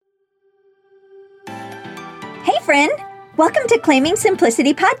friend. Welcome to Claiming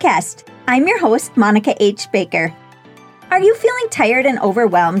Simplicity podcast. I'm your host, Monica H. Baker. Are you feeling tired and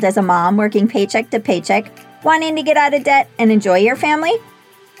overwhelmed as a mom working paycheck to paycheck, wanting to get out of debt and enjoy your family?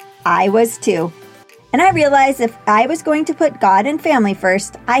 I was too. And I realized if I was going to put God and family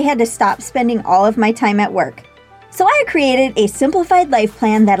first, I had to stop spending all of my time at work. So I created a simplified life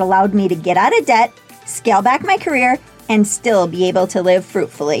plan that allowed me to get out of debt, scale back my career, and still be able to live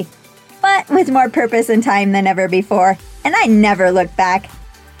fruitfully. But with more purpose and time than ever before, and I never looked back.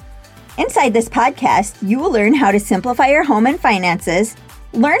 Inside this podcast, you will learn how to simplify your home and finances,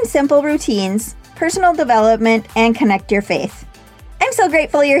 learn simple routines, personal development, and connect your faith. I'm so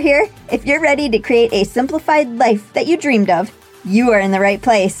grateful you're here. If you're ready to create a simplified life that you dreamed of, you are in the right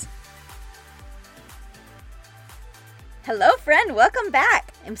place. Hello, friend. Welcome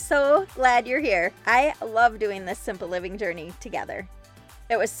back. I'm so glad you're here. I love doing this simple living journey together.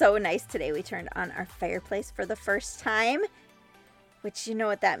 It was so nice today. We turned on our fireplace for the first time, which you know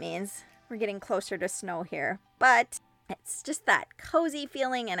what that means. We're getting closer to snow here, but it's just that cozy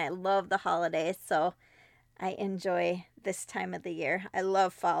feeling, and I love the holidays, so I enjoy this time of the year. I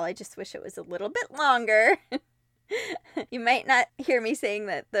love fall. I just wish it was a little bit longer. You might not hear me saying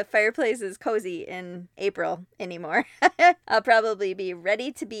that the fireplace is cozy in April anymore. I'll probably be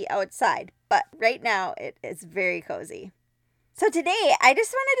ready to be outside, but right now it is very cozy. So today, I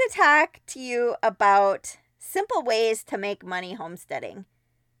just wanted to talk to you about simple ways to make money homesteading.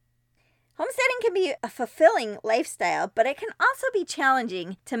 Homesteading can be a fulfilling lifestyle, but it can also be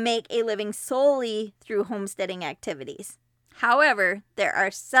challenging to make a living solely through homesteading activities. However, there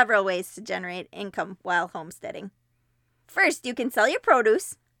are several ways to generate income while homesteading. First, you can sell your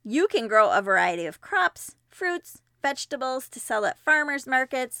produce. You can grow a variety of crops, fruits, vegetables to sell at farmers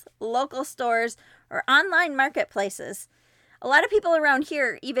markets, local stores, or online marketplaces. A lot of people around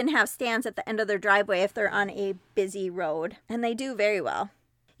here even have stands at the end of their driveway if they're on a busy road, and they do very well.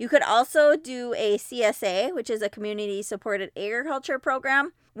 You could also do a CSA, which is a community-supported agriculture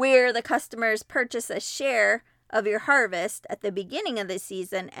program, where the customers purchase a share of your harvest at the beginning of the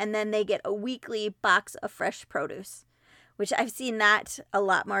season, and then they get a weekly box of fresh produce, which I've seen that a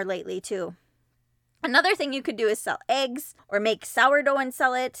lot more lately too. Another thing you could do is sell eggs or make sourdough and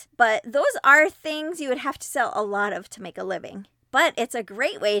sell it, but those are things you would have to sell a lot of to make a living. But it's a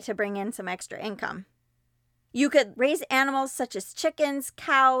great way to bring in some extra income. You could raise animals such as chickens,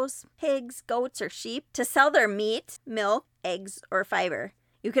 cows, pigs, goats, or sheep to sell their meat, milk, eggs, or fiber.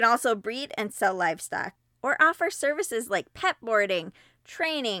 You can also breed and sell livestock or offer services like pet boarding,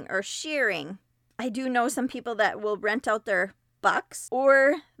 training, or shearing. I do know some people that will rent out their bucks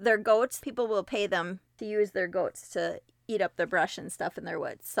or their goats. People will pay them to use their goats to eat up the brush and stuff in their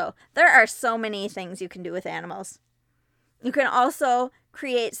woods. So there are so many things you can do with animals. You can also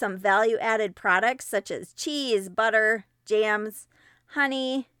create some value-added products such as cheese, butter, jams,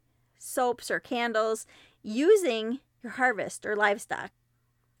 honey, soaps, or candles using your harvest or livestock.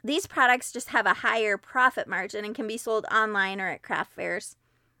 These products just have a higher profit margin and can be sold online or at craft fairs.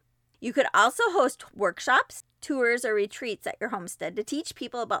 You could also host workshops, tours, or retreats at your homestead to teach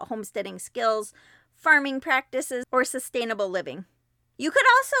people about homesteading skills, farming practices, or sustainable living. You could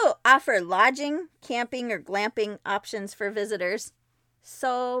also offer lodging, camping, or glamping options for visitors.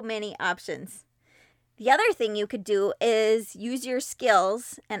 So many options. The other thing you could do is use your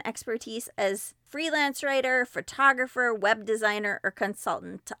skills and expertise as freelance writer, photographer, web designer, or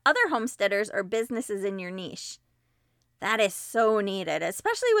consultant to other homesteaders or businesses in your niche. That is so needed,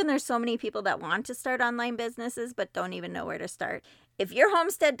 especially when there's so many people that want to start online businesses but don't even know where to start. If your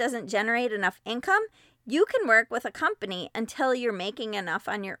homestead doesn't generate enough income, you can work with a company until you're making enough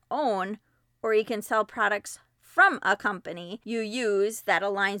on your own, or you can sell products from a company you use that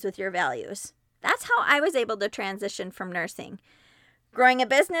aligns with your values. That's how I was able to transition from nursing. Growing a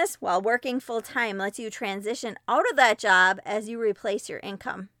business while working full-time lets you transition out of that job as you replace your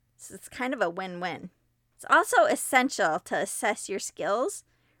income. So it's kind of a win-win. It's also essential to assess your skills,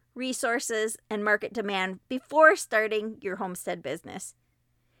 resources, and market demand before starting your homestead business.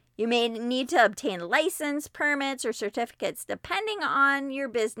 You may need to obtain license, permits, or certificates depending on your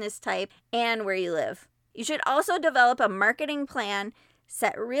business type and where you live. You should also develop a marketing plan,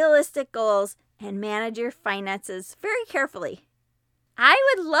 set realistic goals, and manage your finances very carefully. I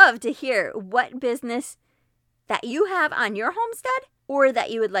would love to hear what business that you have on your homestead or that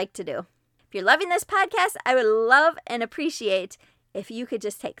you would like to do. If you're loving this podcast, I would love and appreciate if you could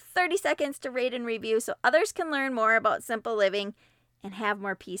just take 30 seconds to rate and review so others can learn more about simple living and have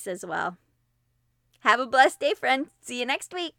more peace as well. Have a blessed day, friend. See you next week.